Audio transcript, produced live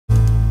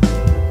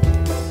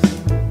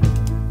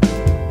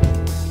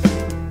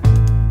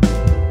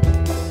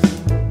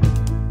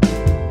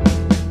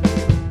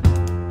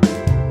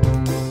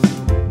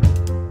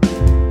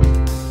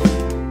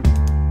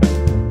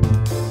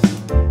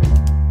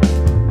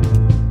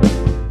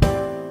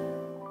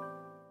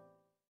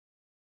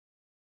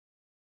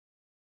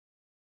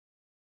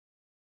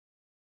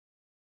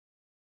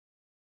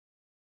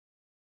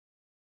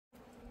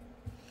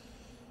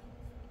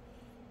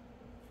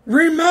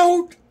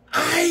Remote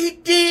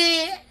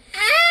ID.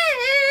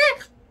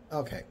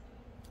 Okay,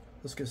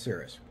 let's get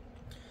serious.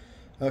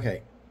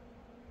 Okay,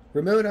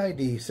 remote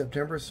ID,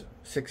 September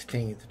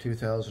 16th,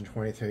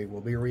 2023,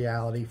 will be a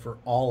reality for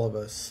all of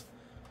us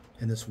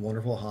in this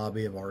wonderful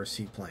hobby of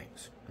RC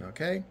planes.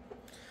 Okay?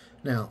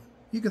 Now,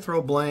 you can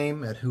throw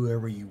blame at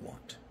whoever you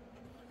want.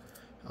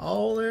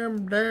 All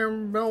them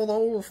damn,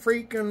 those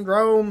freaking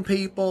drone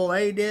people,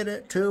 they did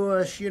it to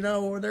us, you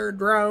know, they're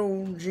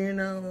drones, you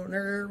know,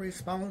 they're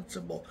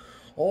responsible.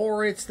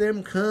 Or it's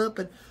them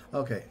company.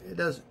 Okay, it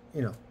does,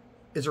 you know,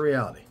 it's a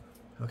reality.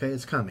 Okay,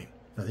 it's coming.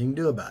 Nothing you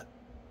can do about it.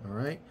 All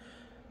right?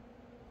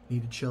 You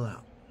need to chill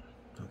out.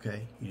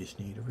 Okay? You just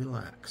need to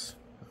relax.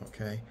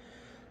 Okay?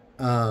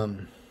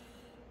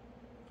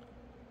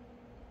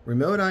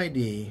 Remote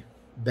ID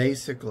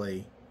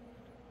basically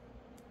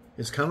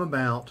has come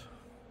about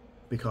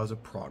because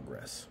of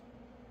progress.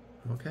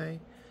 Okay?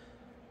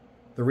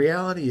 The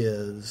reality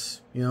is,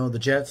 you know, the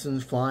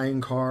Jetsons,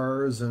 flying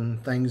cars,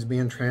 and things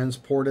being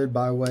transported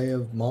by way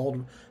of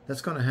mauled,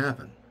 that's going to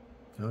happen.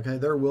 Okay?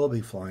 There will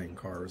be flying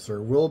cars.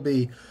 There will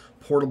be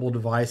portable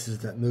devices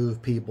that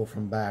move people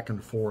from back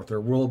and forth. There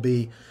will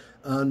be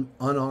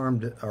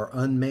unarmed or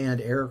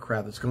unmanned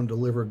aircraft that's going to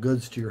deliver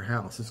goods to your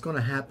house. It's going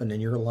to happen in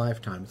your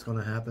lifetime. It's going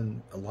to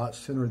happen a lot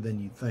sooner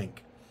than you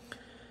think.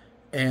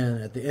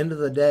 And at the end of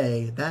the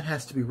day, that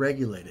has to be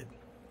regulated.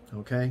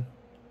 Okay?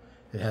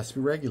 It has to be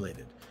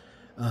regulated.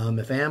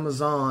 If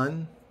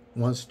Amazon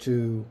wants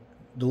to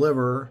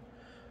deliver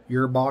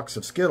your box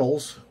of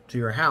Skittles to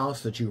your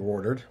house that you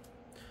ordered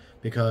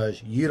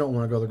because you don't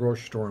want to go to the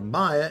grocery store and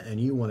buy it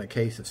and you want a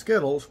case of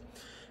Skittles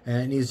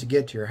and it needs to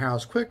get to your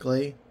house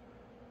quickly,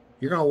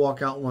 you're going to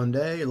walk out one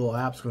day, a little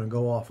app's going to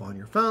go off on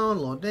your phone, a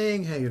little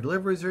ding, hey, your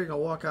delivery's here. You're going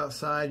to walk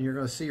outside and you're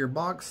going to see your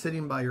box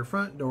sitting by your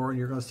front door and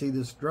you're going to see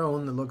this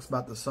drone that looks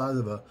about the size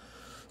of a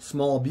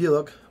small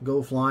Buick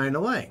go flying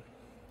away.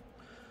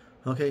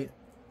 Okay,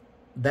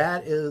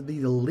 that is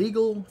the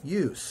legal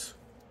use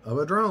of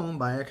a drone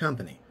by a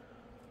company.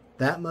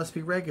 That must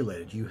be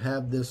regulated. You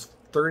have this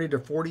 30 to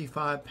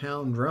 45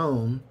 pound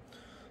drone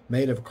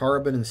made of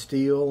carbon and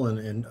steel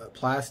and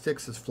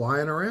plastics that's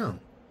flying around.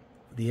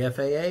 The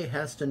FAA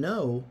has to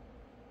know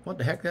what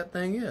the heck that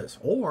thing is.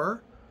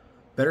 Or,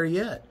 better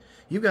yet,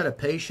 you've got a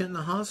patient in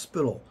the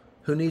hospital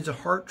who needs a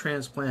heart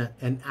transplant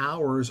and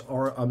hours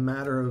are a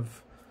matter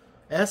of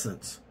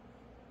essence.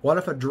 What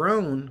if a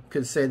drone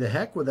could say, the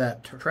heck with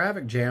that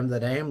traffic jam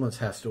that ambulance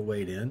has to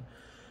wait in.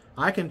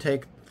 I can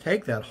take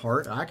that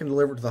heart, I can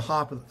deliver it to the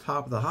top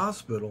of the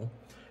hospital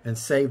and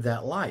save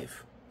that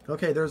life.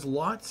 Okay, there's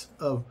lots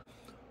of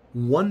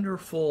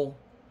wonderful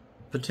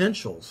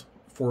potentials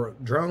for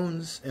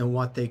drones and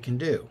what they can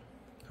do.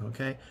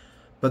 Okay,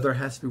 but there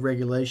has to be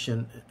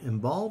regulation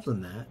involved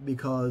in that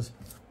because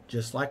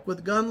just like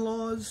with gun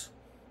laws,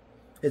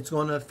 it's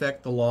going to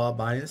affect the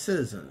law-abiding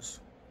citizens.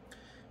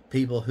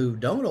 People who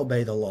don't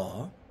obey the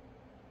law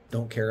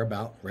don't care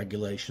about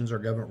regulations or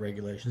government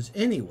regulations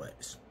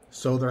anyways.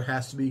 So there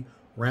has to be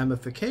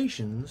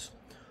ramifications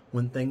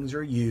when things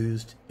are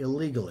used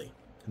illegally.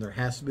 And there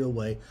has to be a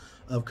way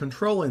of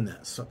controlling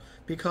that. So,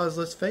 because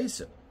let's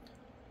face it,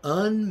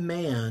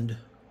 unmanned,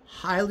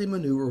 highly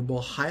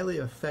maneuverable, highly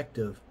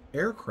effective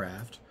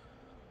aircraft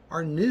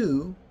are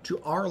new to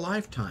our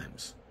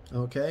lifetimes.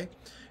 Okay?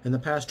 In the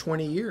past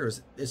 20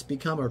 years, it's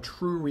become a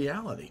true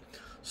reality.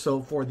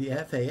 So for the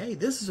FAA,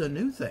 this is a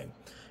new thing.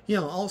 You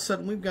know, all of a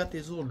sudden we've got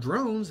these little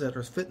drones that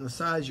are fitting the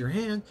size of your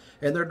hand,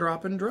 and they're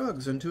dropping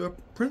drugs into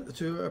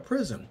a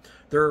prison.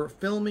 They're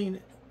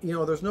filming, you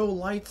know, there's no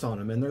lights on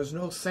them, and there's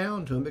no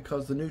sound to them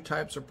because the new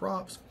types of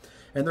props.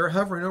 And they're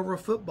hovering over a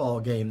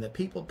football game that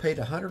people paid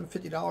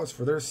 $150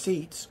 for their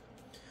seats,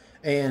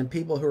 and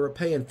people who are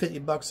paying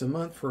 $50 a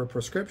month for a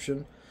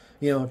prescription,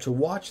 you know, to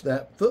watch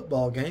that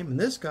football game. And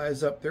this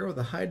guy's up there with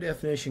a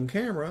high-definition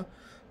camera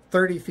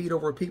 30 feet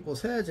over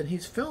people's heads, and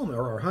he's filming,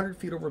 or 100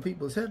 feet over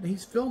people's heads, and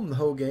he's filming the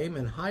whole game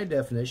in high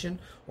definition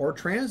or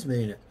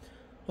transmitting it.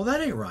 Well,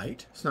 that ain't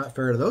right. It's not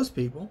fair to those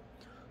people.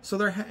 So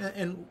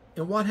and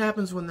what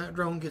happens when that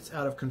drone gets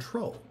out of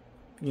control?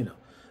 You know,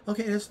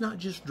 okay, and it's not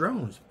just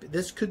drones.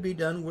 This could be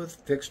done with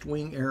fixed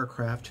wing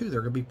aircraft too.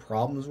 There could be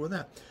problems with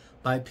that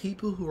by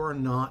people who are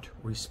not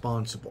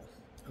responsible.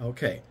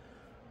 Okay.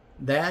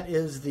 That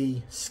is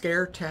the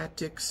scare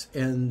tactics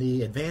and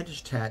the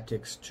advantage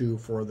tactics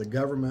for the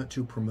government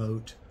to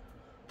promote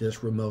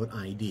this remote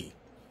ID.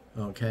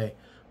 Okay,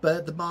 but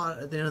at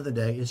the end of the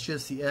day, it's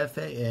just the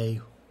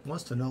FAA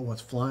wants to know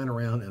what's flying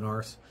around in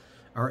our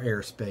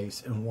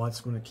airspace and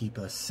what's going to keep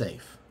us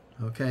safe.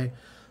 Okay,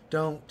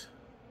 don't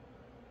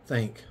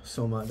think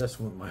so much. That's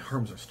when my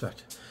arms are stuck.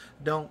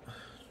 Don't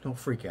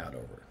freak out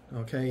over it.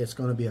 Okay, it's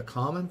going to be a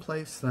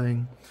commonplace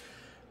thing.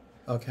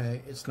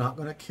 Okay, it's not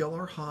going to kill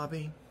our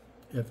hobby.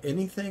 If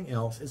anything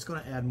else, it's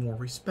going to add more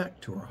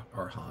respect to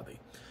our hobby,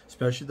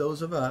 especially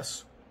those of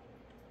us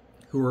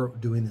who are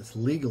doing this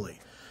legally.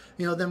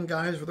 You know, them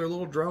guys with their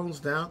little drones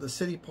down at the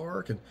city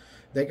park, and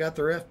they got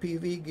their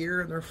FPV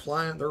gear, and they're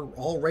flying, they're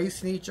all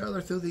racing each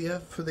other through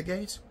the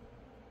gates.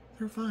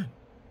 They're fine,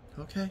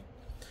 okay?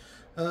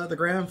 the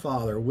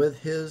grandfather with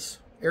his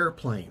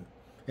airplane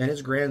and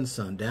his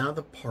grandson down at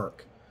the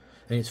park,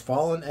 and he's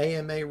following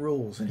AMA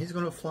rules, and he's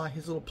going to fly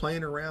his little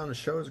plane around and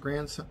show his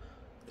grandson,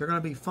 they're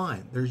going to be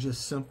fine. There's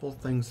just simple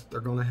things that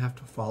they're going to have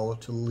to follow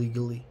to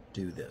legally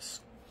do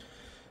this.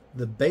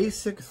 The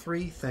basic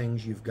 3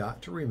 things you've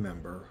got to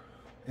remember,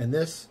 and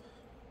this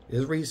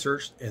is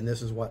researched, and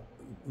this is what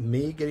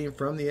me getting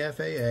from the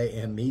FAA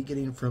and me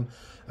getting from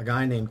a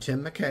guy named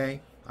Tim McKay.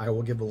 I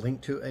will give a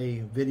link to a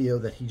video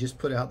that he just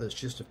put out that's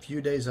just a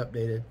few days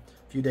updated,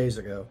 a few days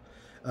ago.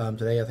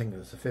 Today I think it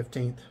was the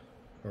 15th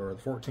or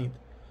the 14th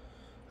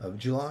of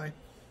July.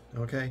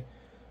 Okay,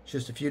 it's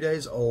just a few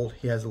days old.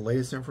 He has the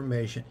latest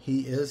information.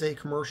 He is a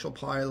commercial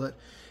pilot.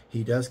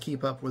 He does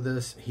keep up with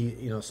this. He,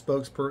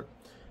 spokesperson.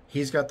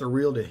 He's got the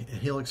real deal,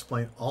 and he'll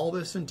explain all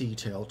this in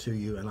detail to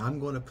you, and I'm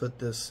going to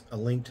put a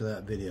link to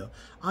that video.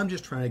 I'm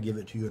just trying to give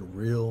it to you in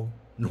real,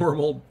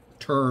 normal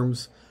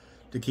terms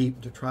to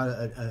try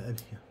to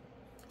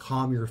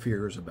calm your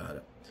fears about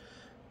it.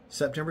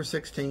 September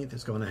 16th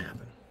is going to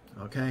happen,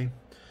 okay?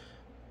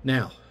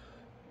 Now,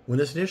 when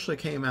this initially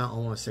came out, I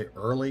want to say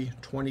early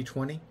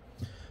 2020,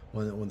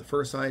 when the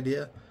first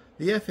idea,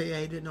 the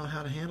FAA didn't know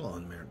how to handle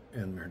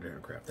unmanned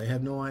aircraft. They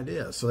had no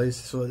idea. So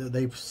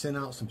they sent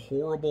out some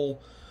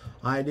horrible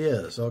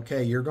ideas.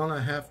 Okay, you're going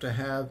to have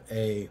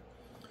a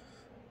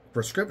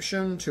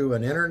prescription to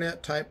an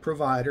internet type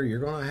provider. You're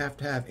going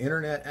to have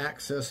internet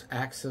access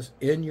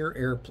in your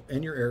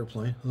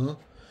airplane. Huh?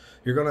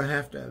 You're going to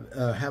have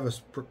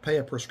pay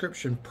a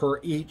prescription per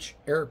each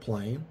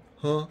airplane.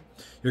 Huh?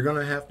 You're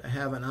going to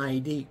have an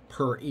ID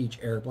per each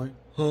airplane.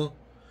 Huh?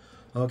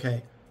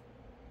 Okay.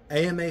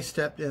 AMA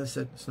stepped in and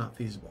said, it's not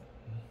feasible.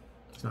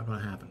 It's not going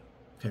to happen.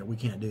 Okay, we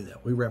can't do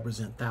that. We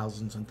represent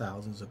thousands and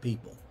thousands of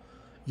people.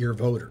 Your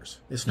voters.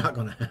 It's not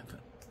going to happen.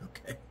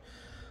 Okay.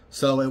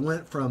 So it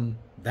went from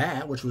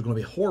that, which was going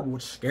to be horrible,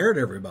 which scared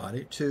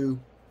everybody, to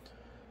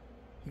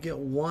you get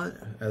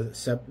one. I'm going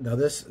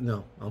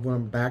to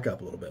back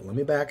up a little bit. Let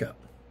me back up.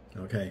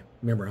 Okay.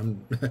 Remember,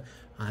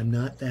 I'm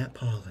not that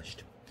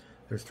polished.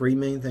 There's 3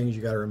 main things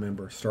you got to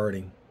remember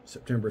starting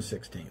September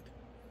 16th.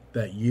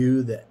 That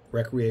you, the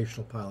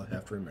recreational pilot,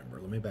 have to remember.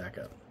 Let me back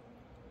up.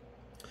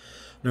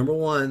 Number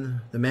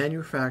 1, the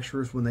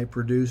manufacturers, when they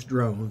produce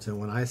drones, and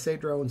when I say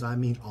drones, I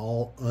mean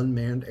all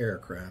unmanned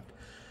aircraft,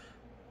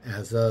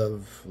 as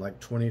of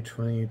like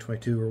 2020,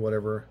 22 or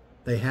whatever,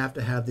 they have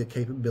to have the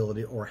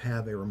capability or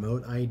have a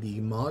remote ID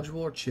module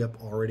or chip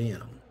already in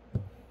them.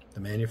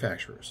 The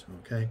manufacturers,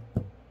 okay?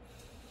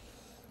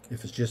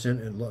 If it's just in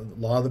a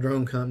lot of the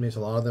drone companies, a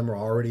lot of them are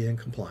already in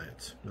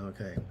compliance,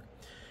 okay?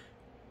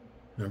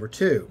 Number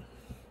 2,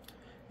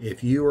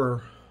 if you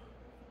are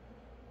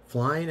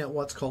flying at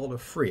what's called a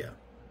FRIA,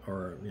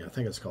 or I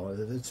think it's called,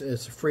 it's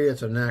a FRIA,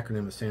 it's an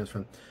acronym. It stands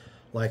for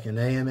like an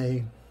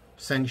AMA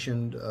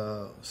sanctioned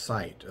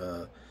site.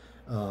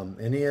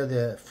 Any of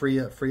the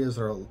FRIAs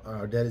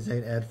are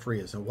designated as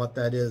FRIAs, and what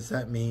that is,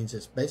 that means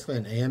it's basically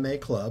an AMA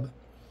club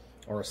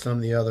or some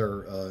of the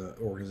other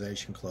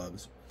organization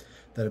clubs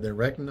that have been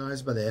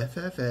recognized by the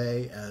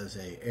FFA as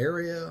an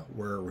area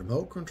where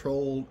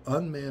remote-controlled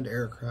unmanned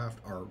aircraft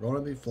are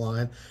going to be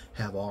flying,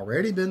 have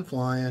already been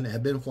flying,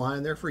 have been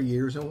flying there for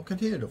years, and will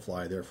continue to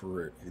fly there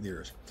for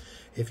years.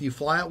 If you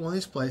fly at one of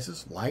these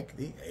places, like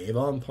the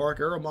Avon Park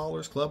Aero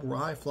Modelers Club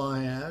where I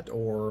fly at,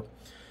 or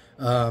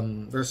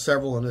there's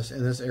several in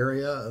this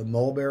area,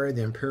 Mulberry,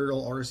 the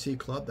Imperial RC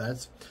Club,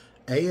 that's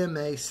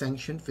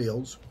AMA-sanctioned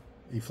fields.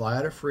 You fly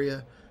out of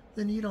FRIA,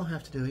 then you don't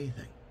have to do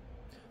anything.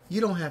 You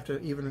don't have to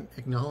even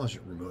acknowledge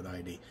a remote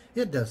ID.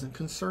 It doesn't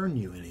concern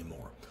you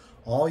anymore.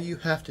 All you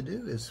have to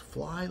do is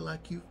fly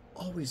like you've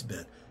always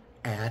been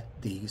at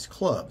these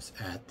clubs,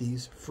 at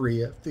these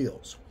FRIA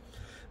fields.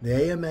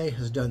 The AMA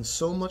has done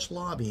so much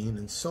lobbying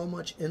and so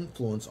much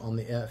influence on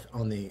the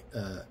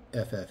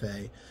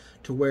FFA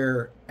to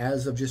where,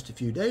 as of just a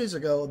few days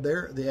ago,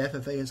 the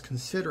FFA is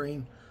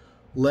considering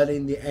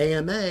letting the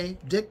AMA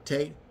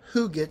dictate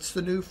who gets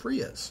the new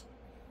FRIAs,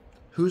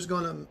 who's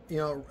going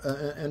to,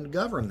 and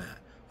govern that.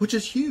 Which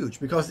is huge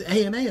because the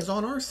AMA is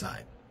on our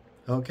side,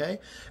 okay?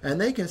 And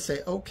they can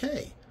say,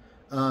 okay,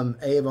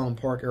 Avon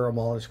Park Aero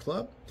Modelers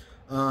Club,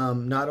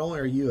 not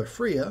only are you a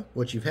FRIA,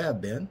 which you have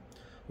been,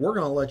 we're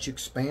going to let you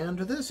expand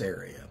to this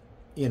area,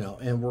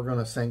 and we're going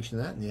to sanction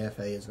that, and the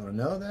FAA is going to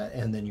know that,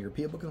 and then your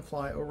people can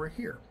fly over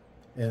here.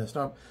 And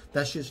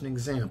that's just an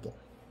example,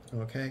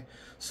 okay?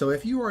 So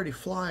if you already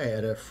fly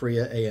at a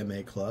FRIA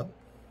AMA club,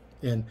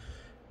 and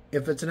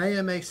if it's an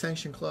AMA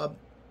sanctioned club,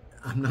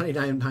 I'm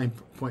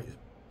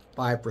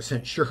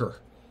 99.5% sure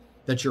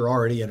that you're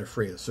already in a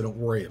FRIA, so don't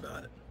worry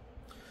about it.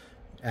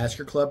 Ask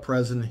your club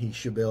president, he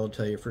should be able to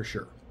tell you for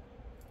sure.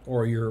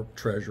 Or your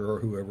treasurer or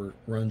whoever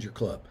runs your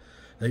club.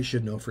 They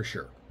should know for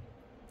sure.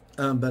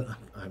 But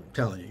I'm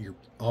telling you, you're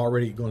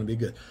already going to be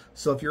good.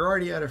 So if you're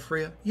already at a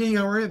FRIA, you ain't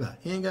got to worry about it.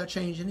 You ain't got to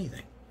change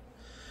anything.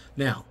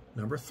 Now,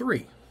 number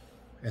 3,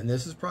 and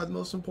this is probably the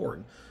most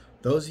important.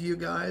 Those of you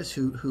guys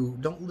who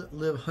don't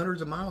live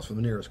hundreds of miles from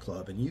the nearest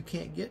club and you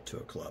can't get to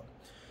a club,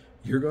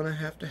 you're going to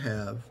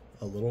have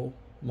a little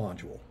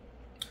module.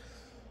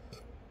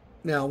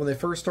 Now, when they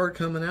first started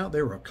coming out,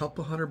 they were a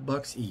couple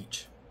 $100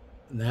 each.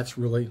 And that's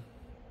really,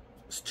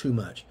 it's too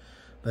much.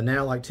 But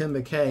now, like Tim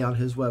McKay on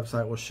his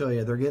website will show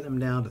you, they're getting them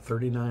down to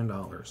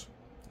 $39.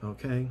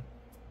 Okay?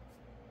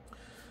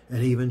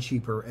 And even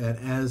cheaper. And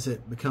as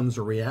it becomes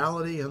a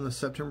reality on the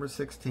September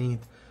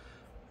 16th,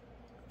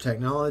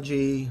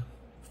 technology,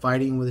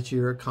 fighting with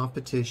your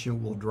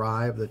competition will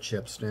drive the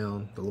chips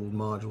down, the little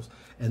modules.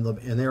 And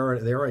they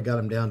already got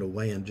them down to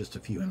weighing just a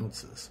few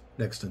ounces,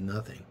 next to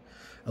nothing.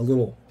 A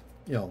little,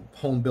 you know,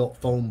 home-built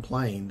foam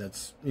plane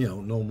that's, you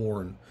know, no more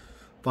than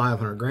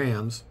 500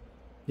 grams,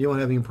 you won't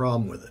have any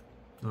problem with it.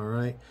 All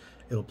right?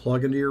 It'll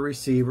plug into your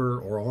receiver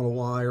or on a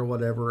wire or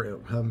whatever.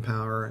 It'll have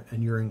power,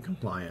 and you're in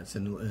compliance.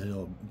 And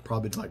it'll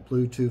probably like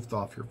Bluetooth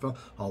off your phone.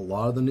 A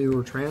lot of the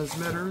newer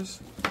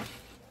transmitters,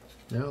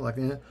 you know, like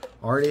that,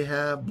 already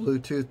have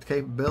Bluetooth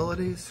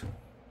capabilities.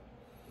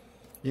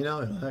 You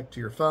know, it'll hook to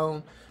your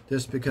phone.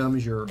 This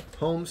becomes your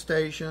home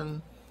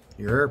station.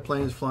 Your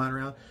airplane's flying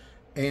around,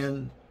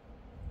 and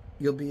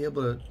you'll be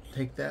able to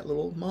take that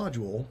little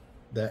module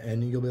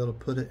and you'll be able to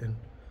put it and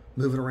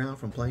move it around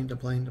from plane to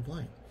plane to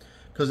plane.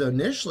 Because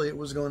initially it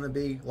was going to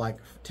be like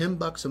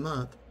 $10 a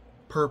month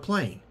per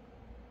plane.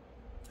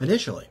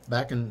 Initially,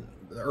 back in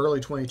the early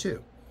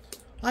 22.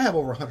 I have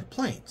over 100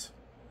 planes.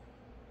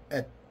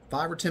 At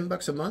 $5 or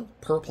 $10 a month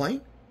per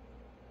plane,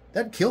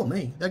 that'd kill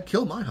me. That'd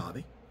kill my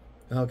hobby.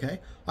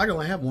 Okay? I could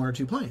only have 1 or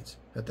 2 planes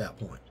at that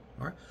point.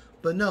 All right?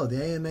 But no,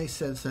 the AMA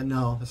said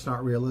no, that's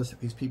not realistic.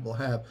 These people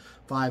have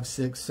 500,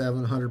 600,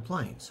 700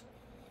 planes.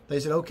 They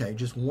said, okay,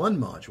 just one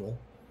module,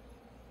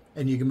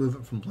 and you can move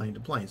it from plane to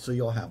plane. So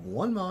you'll have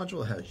one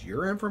module that has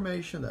your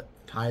information, that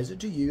ties it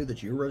to you,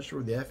 that you register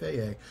with the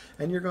FAA,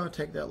 and you're going to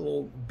take that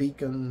little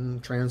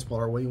beacon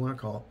transponder, what you want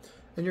to call it,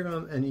 and you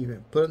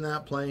can put it in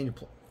that plane, you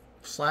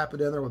slap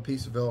it in there with a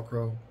piece of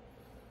Velcro,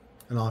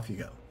 and off you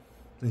go.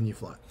 Then you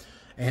fly.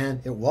 And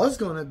it was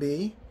going to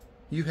be,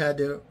 you had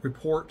to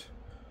report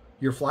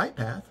your flight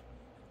path,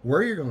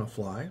 where you're going to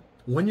fly,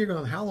 when you're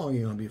going, how long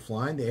you're going to be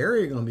flying, the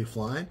area you're going to be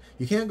flying.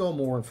 You can't go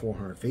more than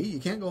 400 feet. You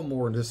can't go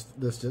more than this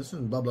distance,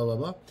 blah blah blah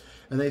blah.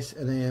 And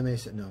the AMA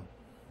said, no,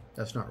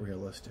 that's not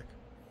realistic.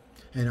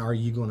 And are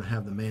you going to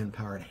have the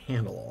manpower to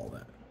handle all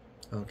that?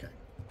 Okay.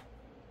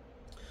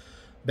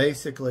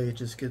 Basically, it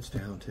just gets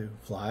down to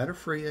fly out of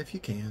free if you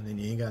can, and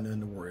you ain't got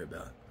nothing to worry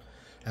about.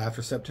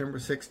 After September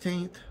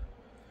 16th,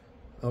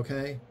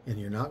 okay, and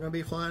you're not going to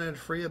be flying out of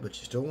free, but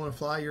you still want to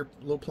fly your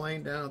little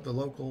plane down at the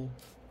local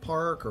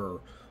park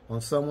or on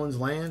someone's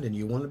land, and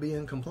you want to be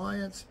in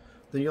compliance,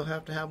 then you'll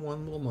have to have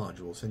one little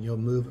modules, and you'll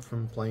move it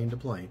from plane to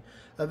plane.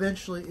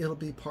 Eventually, it'll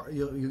be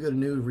you'll get a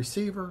new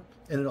receiver,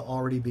 and it'll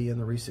already be in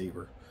the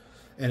receiver,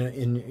 and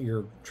in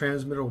your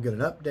transmitter will get an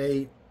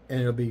update, and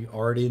it'll be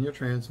already in your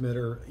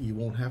transmitter. You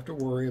won't have to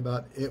worry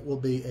about it. It will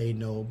be a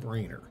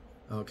no-brainer.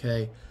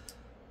 Okay?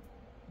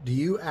 Do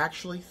you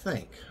actually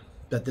think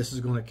that this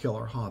is going to kill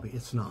our hobby?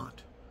 It's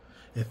not.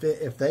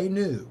 If they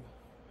knew,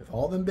 if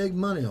all them big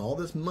money, all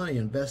this money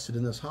invested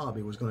in this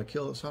hobby was going to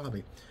kill this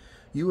hobby,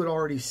 you would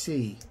already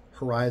see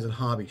Horizon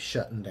Hobby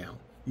shutting down.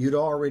 You'd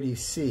already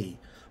see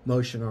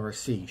Motion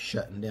RC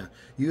shutting down.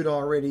 You'd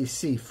already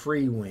see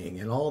Free Wing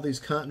and all these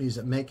companies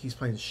that make these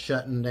planes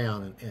shutting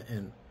down,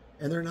 and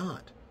they're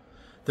not.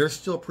 They're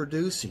still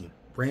producing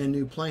brand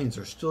new planes.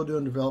 They're still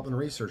doing development and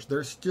research.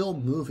 They're still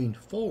moving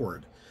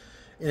forward.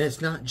 And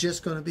it's not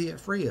just going to be at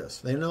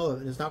FRIAs. They know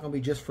it's not going to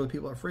be just for the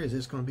people at FRIAs.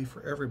 It's going to be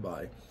for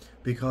everybody,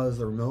 because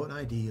the remote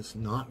ID is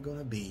not going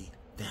to be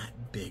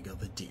that big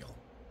of a deal.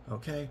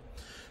 Okay?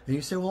 And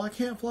you say, well, I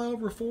can't fly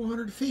over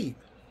 400 feet.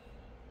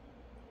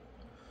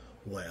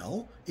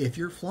 Well, if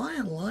you're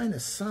flying line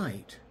of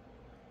sight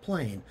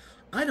plane,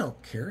 I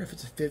don't care if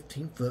it's a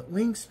 15-foot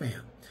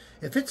wingspan.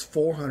 If it's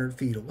 400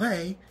 feet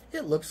away,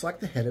 it looks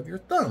like the head of your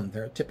thumb,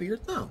 the tip of your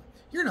thumb.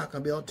 You're not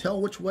going to be able to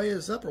tell which way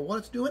is up or what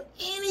it's doing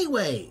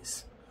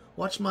anyways.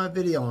 Watch my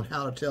video on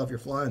how to tell if you're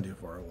flying too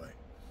far away.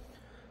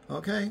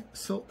 Okay,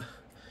 so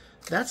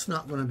that's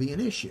not going to be an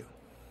issue.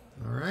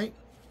 All right,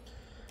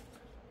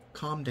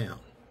 calm down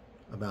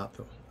about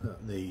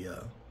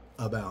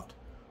about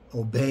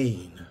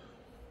obeying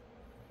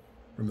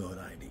remote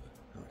ID.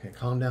 Okay,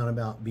 calm down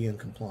about being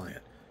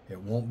compliant. It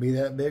won't be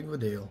that big of a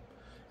deal.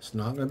 It's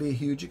not going to be a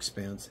huge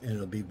expense, and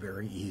it'll be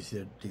very easy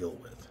to deal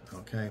with.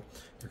 Okay,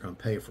 you're going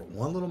to pay for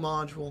one little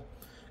module.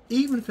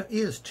 Even if it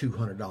is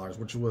 $200,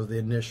 which was the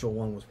initial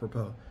one was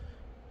proposed,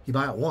 you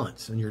buy it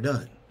once and you're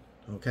done,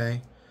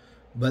 okay?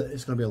 But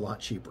it's going to be a lot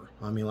cheaper.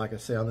 I mean, like I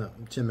say, on the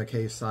Tim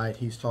McKay's site,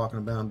 he's talking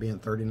about being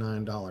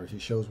 $39. He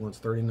shows one it's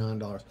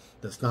 $39.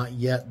 That's not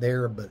yet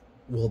there, but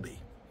will be.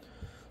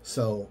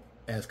 So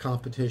as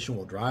competition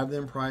will drive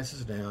them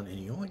prices down, and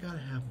you only got to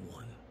have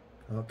one,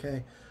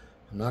 okay?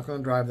 I'm not going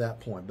to drive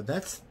that point, but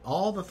that's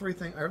all the three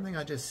things. Everything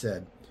I just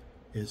said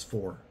is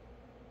for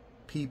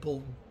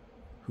people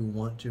who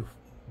want to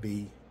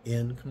be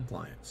in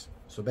compliance.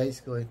 So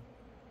basically,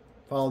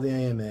 follow the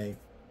AMA,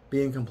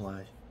 be in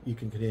compliance, you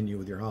can continue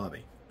with your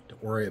hobby.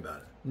 Don't worry about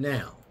it.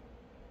 Now,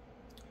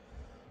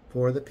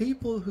 for the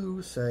people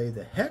who say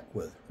the heck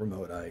with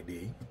remote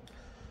ID,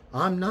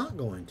 I'm not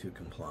going to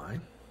comply,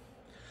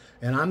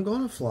 And I'm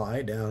going to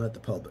fly down at the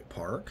public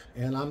park,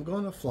 and I'm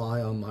going to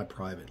fly on my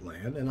private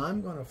land, and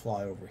I'm going to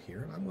fly over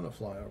here, and I'm going to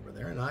fly over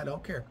there, and I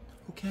don't care.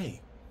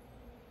 Okay.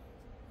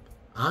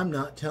 I'm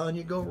not telling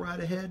you go right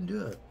ahead and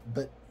do it,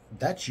 but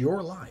that's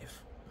your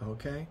life,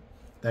 okay?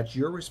 That's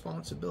your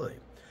responsibility.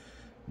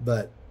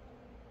 But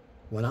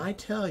when I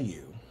tell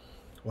you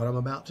what I'm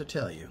about to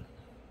tell you,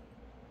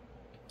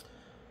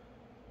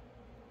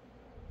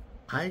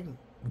 I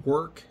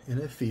work in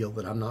a field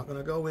that I'm not going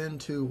to go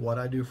into what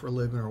I do for a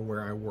living or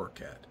where I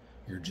work at.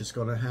 You're just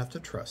going to have to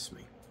trust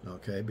me,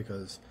 okay?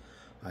 Because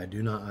I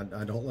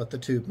don't let the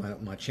two,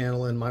 my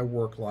channel and my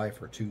work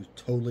life are two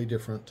totally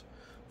different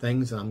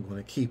things, and I'm going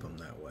to keep them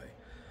that way.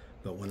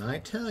 But when I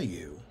tell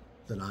you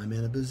that I'm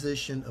in a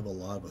position of a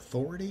lot of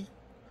authority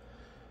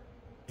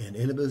and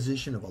in a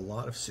position of a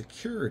lot of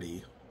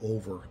security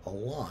over a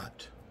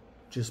lot,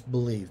 just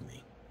believe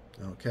me.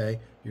 Okay,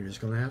 you're just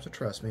going to have to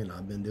trust me, and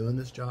I've been doing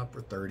this job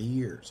for 30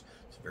 years.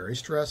 It's very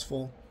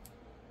stressful,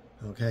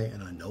 okay,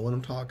 and I know what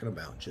I'm talking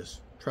about.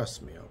 Just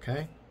trust me,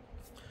 okay?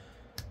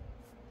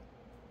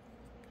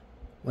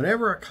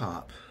 Whenever a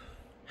cop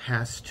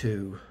has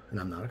to, and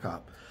I'm not a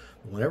cop,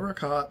 but whenever a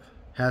cop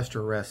has to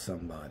arrest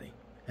somebody,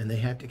 and they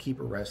have to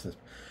keep arresting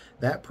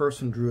that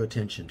person drew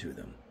attention to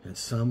them in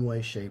some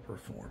way, shape, or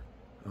form,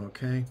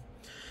 okay?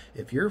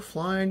 If you're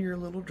flying your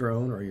little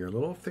drone or your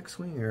little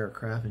fixed-wing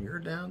aircraft and you're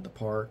down at the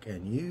park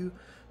and you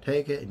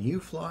take it and you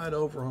fly it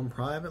over on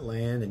private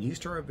land and you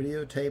start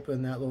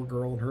videotaping that little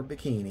girl in her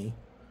bikini,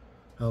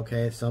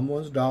 okay,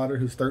 someone's daughter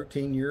who's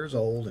 13 years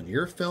old, and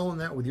you're filming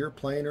that with your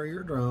plane or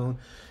your drone,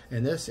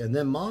 and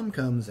then mom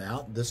comes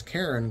out, this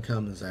Karen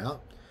comes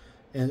out,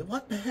 and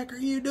what the heck are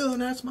you doing?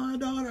 That's my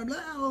daughter. Blah,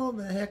 oh,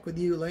 the heck with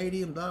you,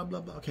 lady, and blah,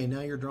 blah, blah. Okay,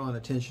 now you're drawing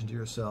attention to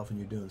yourself and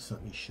you're doing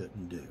something you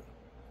shouldn't do.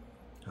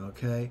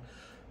 Okay?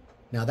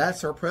 Now,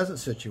 that's our present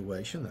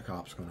situation. The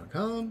cop's going to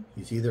come.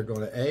 He's either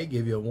going to, A,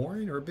 give you a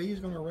warning, or B, he's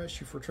going to arrest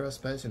you for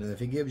trespassing. And if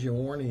he gives you a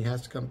warning and he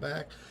has to come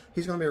back,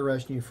 he's going to be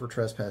arresting you for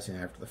trespassing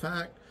after the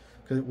fact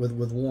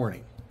with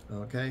warning.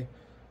 Okay?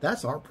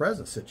 That's our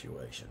present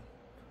situation.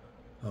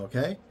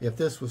 Okay? If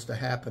this was to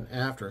happen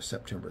after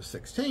September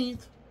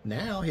 16th,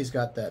 now he's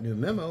got that new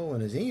memo in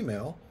his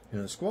email, in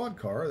his squad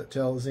car, that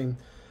tells him,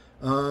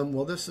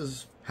 well, this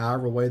is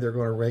however way they're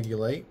going to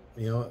regulate,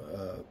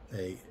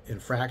 a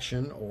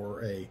infraction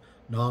or a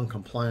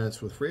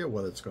non-compliance with FRIA,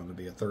 whether it's going to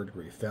be a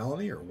third-degree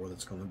felony or whether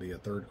it's going to be a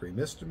third-degree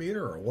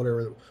misdemeanor or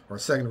whatever, or a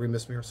second-degree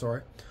misdemeanor,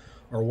 sorry,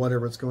 or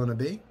whatever it's going to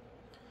be.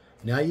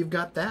 Now you've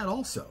got that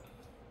also,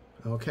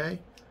 okay?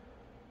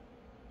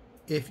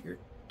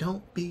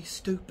 Don't be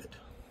stupid,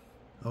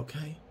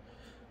 okay?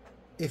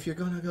 If you're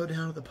going to go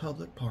down to the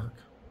public park,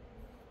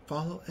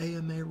 follow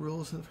AMA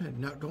rules.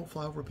 Now, don't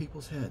fly over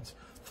people's heads.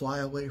 Fly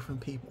away from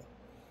people.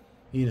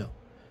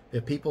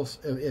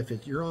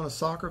 If you're on a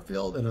soccer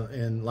field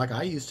and like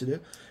I used to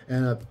do,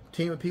 and a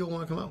team of people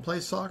want to come out and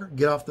play soccer,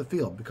 get off the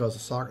field, because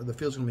the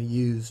field's going to be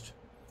used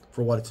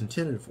for what it's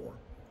intended for.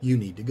 You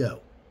need to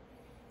go.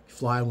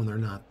 Fly when they're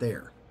not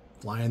there.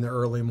 Fly in the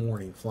early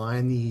morning. Fly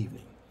in the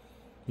evening.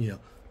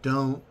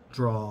 Don't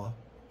draw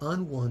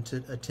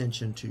unwanted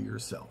attention to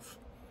yourself.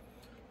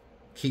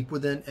 Keep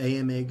within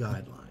AMA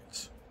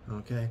guidelines.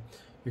 Okay?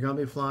 You're going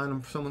to be flying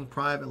on someone's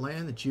private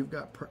land that you've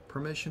got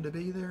permission to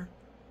be there?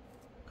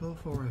 Go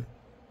for it.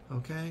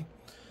 Okay?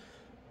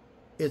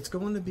 It's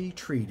going to be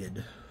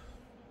treated,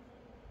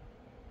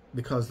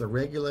 because the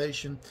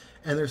regulation,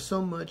 and there's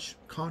so much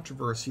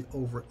controversy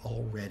over it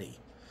already,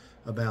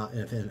 about,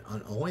 and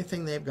the only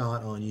thing they've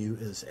got on you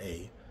is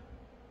a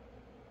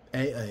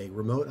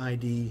remote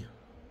ID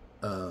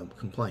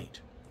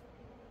complaint.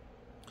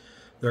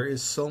 There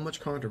is so much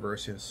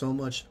controversy and so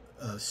much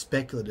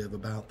speculative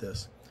about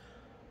this.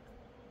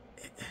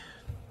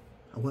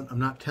 I'm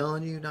not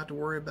telling you not to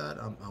worry about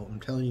it. I'm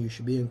telling you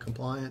should be in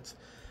compliance,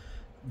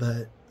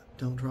 but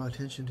don't draw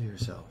attention to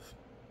yourself,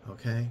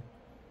 okay?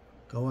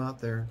 Go out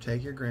there,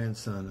 take your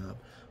grandson up,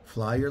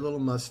 fly your little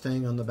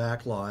Mustang on the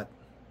back lot,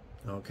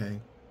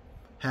 okay?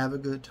 Have a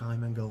good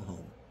time and go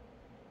home,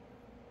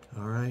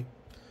 all right?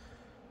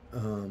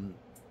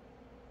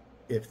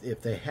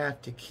 If they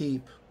have to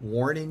keep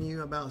warning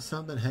you about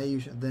something, hey,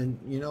 then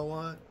you know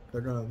what?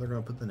 They're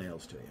gonna put the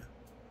nails to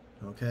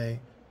you, okay?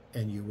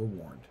 And you were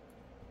warned,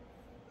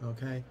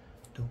 okay?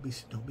 Don't be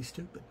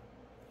stupid.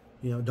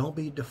 Don't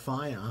be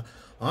defiant.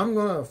 I'm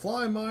gonna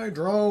fly my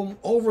drone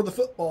over the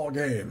football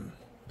game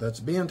that's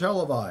being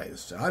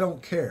televised. I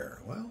don't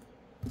care. Well,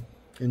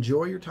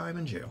 enjoy your time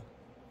in jail,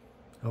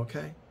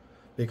 okay?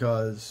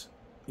 Because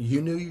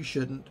you knew you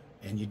shouldn't,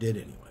 and you did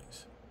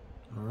anyways.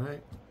 All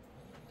right.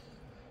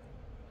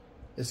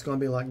 It's going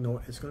to be like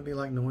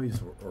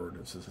noise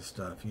ordinances and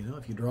stuff.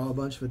 If you draw a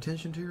bunch of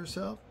attention to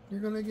yourself,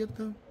 you're going to get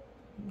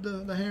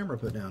the hammer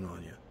put down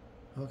on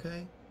you.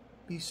 Okay?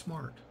 Be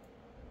smart.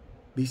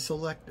 Be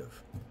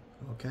selective.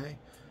 Okay?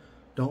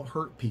 Don't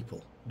hurt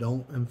people.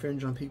 Don't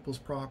infringe on people's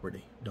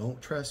property.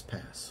 Don't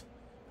trespass.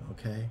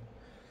 Okay?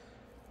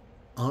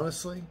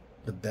 Honestly,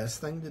 the best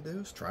thing to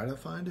do is try to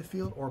find a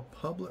field or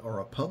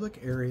a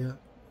public area,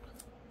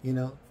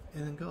 and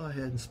then go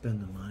ahead and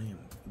spend the money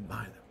and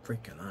buy the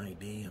freaking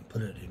ID and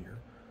put it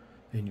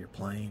in your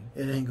plane.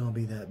 It ain't gonna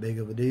be that big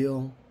of a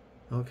deal.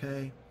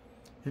 Okay?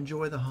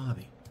 Enjoy the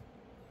hobby.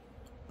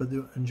 But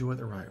enjoy it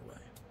the right way.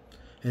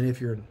 And if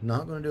you're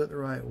not going to do it the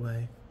right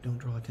way, don't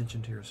draw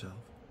attention to yourself.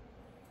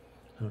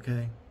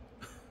 Okay?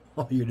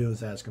 All you're doing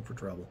is asking for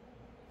trouble.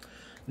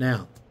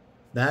 Now,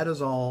 that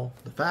is all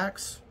the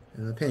facts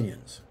and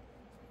opinions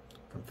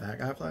from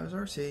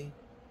FGFRC.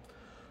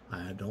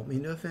 I don't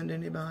mean to offend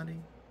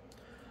anybody.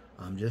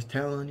 I'm just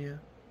telling you,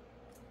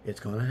 it's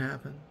going to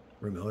happen.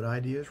 Remote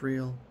ID is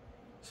real.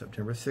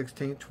 September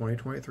 16th,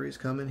 2023 is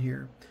coming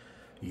here.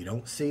 You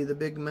don't see the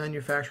big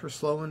manufacturers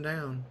slowing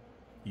down.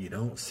 You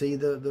don't see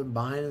the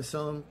buying and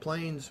selling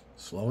planes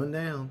slowing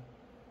down.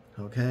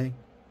 Okay?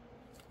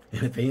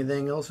 And if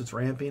anything else, it's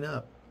ramping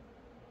up.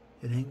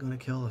 It ain't going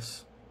to kill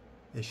us.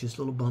 It's just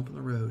a little bump in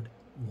the road.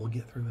 We'll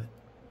get through it.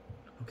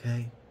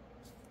 Okay?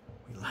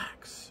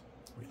 Relax.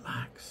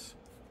 Relax.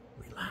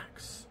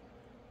 Relax.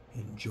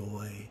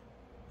 Enjoy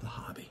the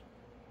hobby.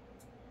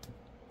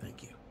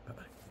 Thank you.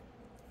 Bye-bye.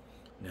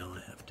 Now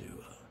I have to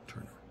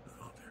turn